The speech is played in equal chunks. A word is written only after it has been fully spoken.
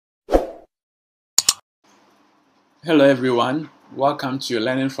Hello everyone, welcome to your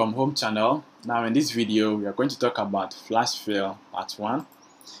Learning from Home channel. Now in this video we are going to talk about flash fill part 1.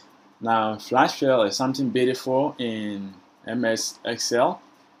 Now flash fill is something beautiful in MS Excel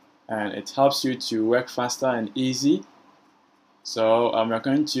and it helps you to work faster and easy. So we're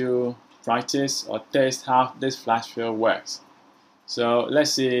going to practice or test how this flash fill works. So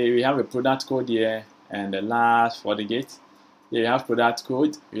let's say we have a product code here and the last 4 digits. Here you have product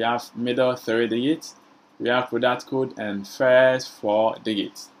code, we have middle 3 digits. We have product code and first 4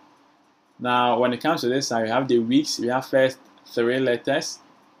 digits. Now, when it comes to this side, we have the weeks. We have first 3 letters,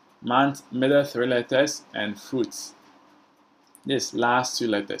 month, middle 3 letters, and fruits. This last 2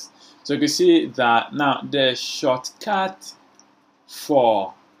 letters. So you can see that now the shortcut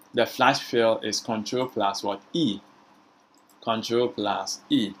for the flash fill is Control plus what? E. Control plus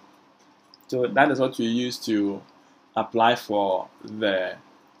E. So that is what we use to apply for the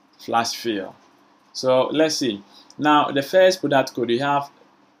flash fill. So let's see. Now the first product code, we have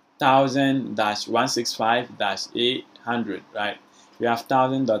 1000-165-800, right? We have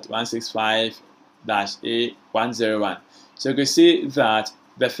 1000.165-A101. So you can see that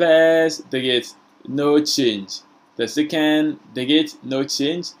the first digit, no change. The second digit, no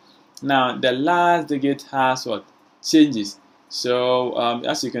change. Now the last digit has what? Changes. So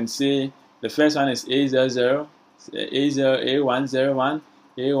as you can see, the first one is A00, A101,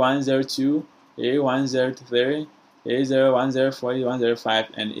 A102, A103, A0104, A105,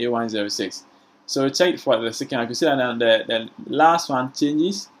 and A106. So check for the second. I can see that the last one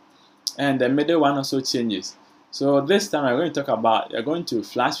changes and the middle one also changes. So this time we're going to talk about, you're going to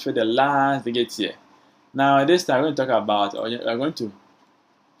flash fill the last digit here. Now this time we're going to talk about, or you're going to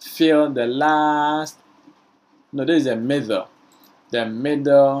fill the last, no, this is the middle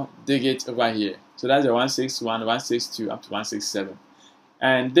digit over here. So that's the 161, 162 up to 167.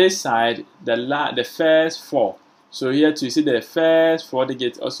 And this side, the first 4. So here to see the first 4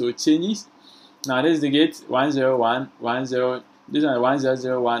 digits also changes. Now this digit 101, 10, this one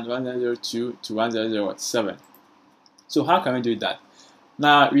 1001, 1002 to 1007. So how can we do that?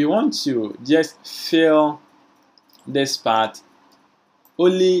 Now we want to just fill this part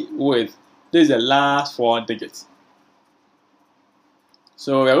only with this is the last 4 digits.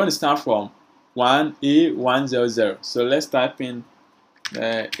 So we're going to start from 1A100. So let's type in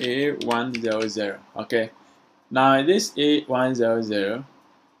A100. Okay. Now this A100,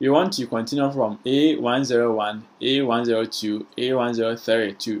 we want to continue from A101, A102,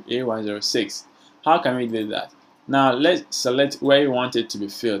 A103 to A106. How can we do that? Now let's select where you want it to be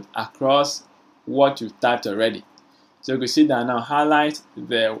filled across what you've typed already. So you can see that now highlight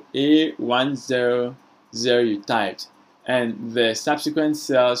the A100 you typed and the subsequent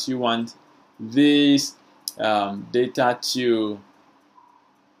cells you want this data to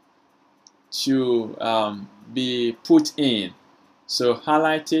be put in. So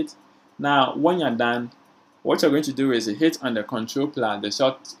highlight it. Now when you're done, what you're going to do is hit on the Control plus the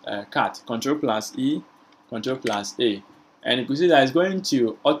shortcut, Control plus E, Control plus A, and you can see that it's going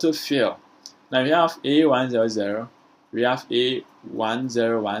to autofill. Now we have A100, we have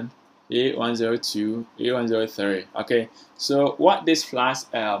A101, A102, A103. Okay, so what this flash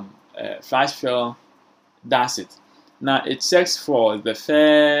fill does it. Now it checks for the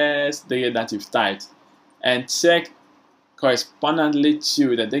first digit that you've typed and check correspondingly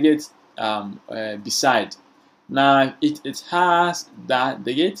to the digit beside. Now it has that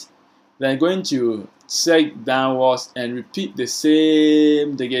digit, they're going to check downwards and repeat the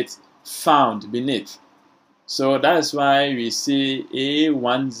same digit found beneath. So that is why we see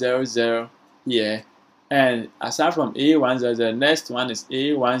A100 here, and aside from A100, the next one is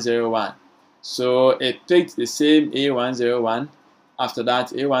A101. So it picked the same A101. After that,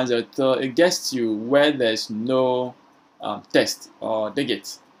 A102, it gets to where there's no text or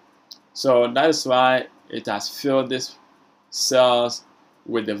digit. So that is why it has filled these cells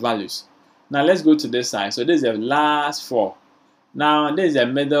with the values. Now let's go to this side. So this is the last 4. Now this is the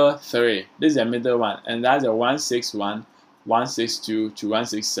middle 3. This is the middle one, and that's the 161, 162 to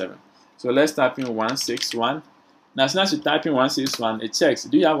 167. So let's type in 161. Now as soon as you type in 161, it checks,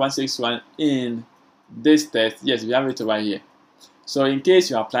 do you have 161 in this text? Yes, we have it over here. So in case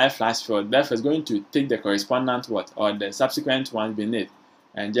you apply flash fill, therefore it's going to take the correspondent word or the subsequent one beneath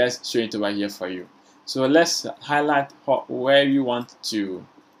and just show it over here for you. So let's highlight where you want the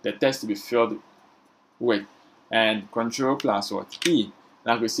text to be filled with, and Control plus what? E.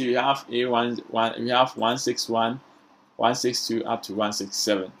 Like we see, we have we have 161, 162 up to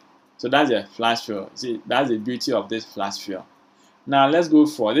 167. So that's a flash fill. See, that's the beauty of this flash fill. Now let's go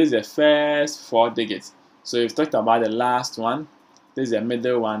for this is the first 4 digits. So we've talked about the last one, this is the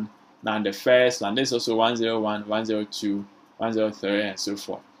middle one, Now the first one, this is also 101, 102, 103, and so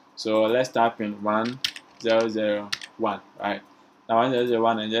forth. So let's type in 1001, right? Now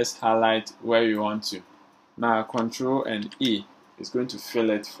 1001, and just highlight where we want to. Now Control and E is going to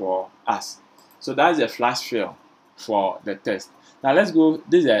fill it for us. So that's a flash fill for the test. Now let's go,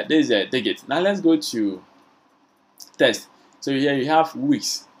 this is a digit. Now let's go to test. So here you have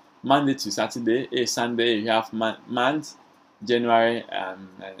weeks, Monday to Saturday, a Sunday, you have month, January and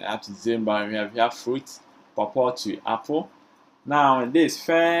up to December, you have fruit, pawpaw to apple. Now this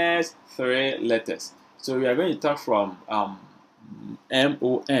first three letters. So we are going to talk from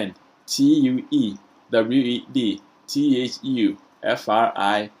MON, TUE, WED, THU,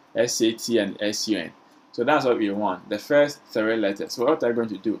 FRI, SAT, and SUN. So that's what we want, the first three letters. So what are we going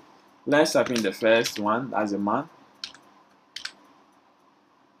to do? Let's type in the first one, that's a month.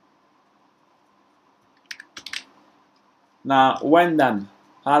 Now, when done,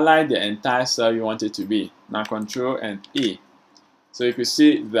 highlight the entire cell you want it to be. Now, Control and E. So you can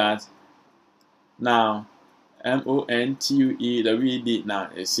see that now MONTUEWED now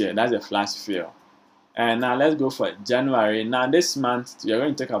is here. That's a flash fill. And now let's go for January. Now this month we are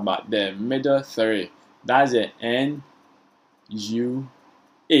going to talk about the middle three. That's the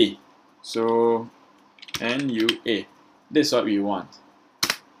NUA. So NUA. This is what we want.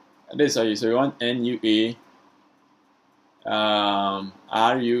 This is what so we want NUA,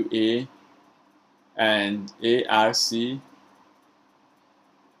 RUA, and ARC,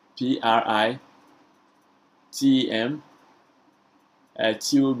 PRI, TM,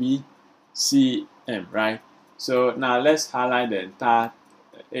 TOB, CM, right? So now let's highlight the entire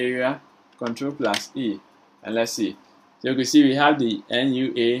area, Control plus E, and let's see. So you can see we have the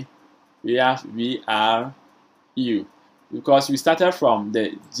NUA, we have VRU, because we started from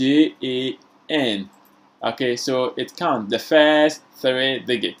the JAN. Okay, so it counts the first three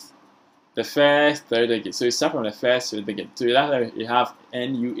digits. The first three digits. So you start from the first three digits. So you have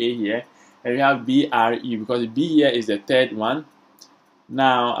NUA here, and you have BRU, because B here is the third one.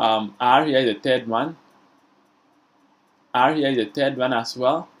 Now R here is the third one. R here is the third one as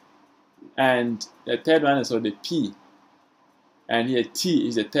well. And the third one is also the P. And here T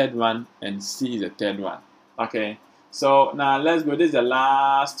is the third one, and C is the third one. Okay, so now let's go. This is the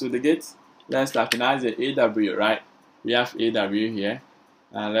last two digits. Let's type in as the AW, right? We have AW here.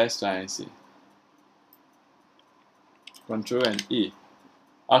 Now let's try and see. Control and E.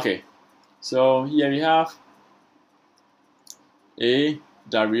 Okay, so here we have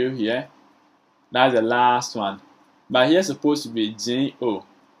AW here. That's the last one. But here supposed to be GO,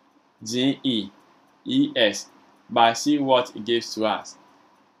 GE, ES. But see what it gives to us.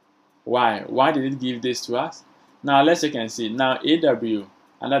 Why? Why did it give this to us? Now let's check and see. Now AW.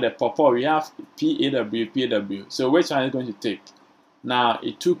 Another pawpaw, we have PAW, PAW. So which one is going to take? Now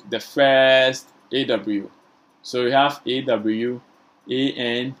it took the first AW. So we have AW,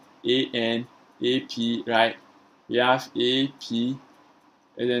 AN, AN, AP, right? We have AP,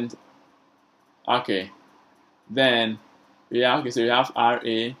 isn't okay. Then we have so we have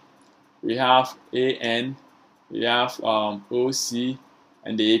RA, we have AN, we have OC,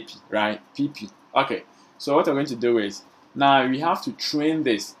 and the AP, right? PP. Okay. So what we're going to do is, now we have to train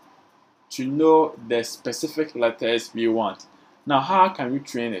this to know the specific letters we want. Now how can we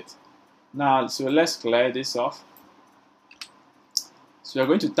train it? Now, so let's clear this off. So we're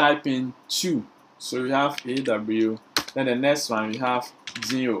going to type in 2. So we have AW, then the next one we have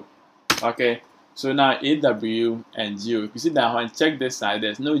 0. Okay, so now AW and 0. You see that when I check this side,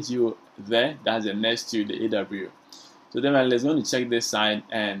 there's no 0 there. That's the next to the AW. So then let's go to check this side,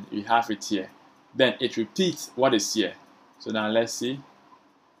 and we have it here. Then it repeats what is here. So now let's see.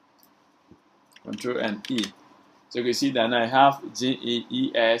 Control and E. So you can see that now I have G, E,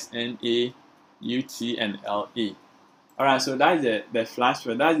 E, S, N, A, U, T, and L, E. Alright, so that's the flash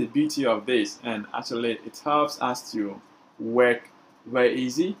fill. That's the beauty of this. And actually, it helps us to work very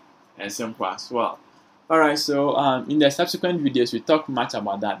easy and simple as well. Alright, so in the subsequent videos, we talk much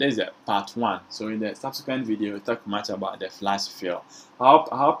about that. This is part 1. So in the subsequent video, we talk much about the flash fill. I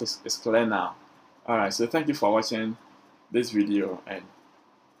hope it's clear now. Alright, so thank you for watching this video, and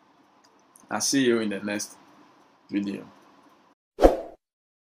I'll see you in the next video.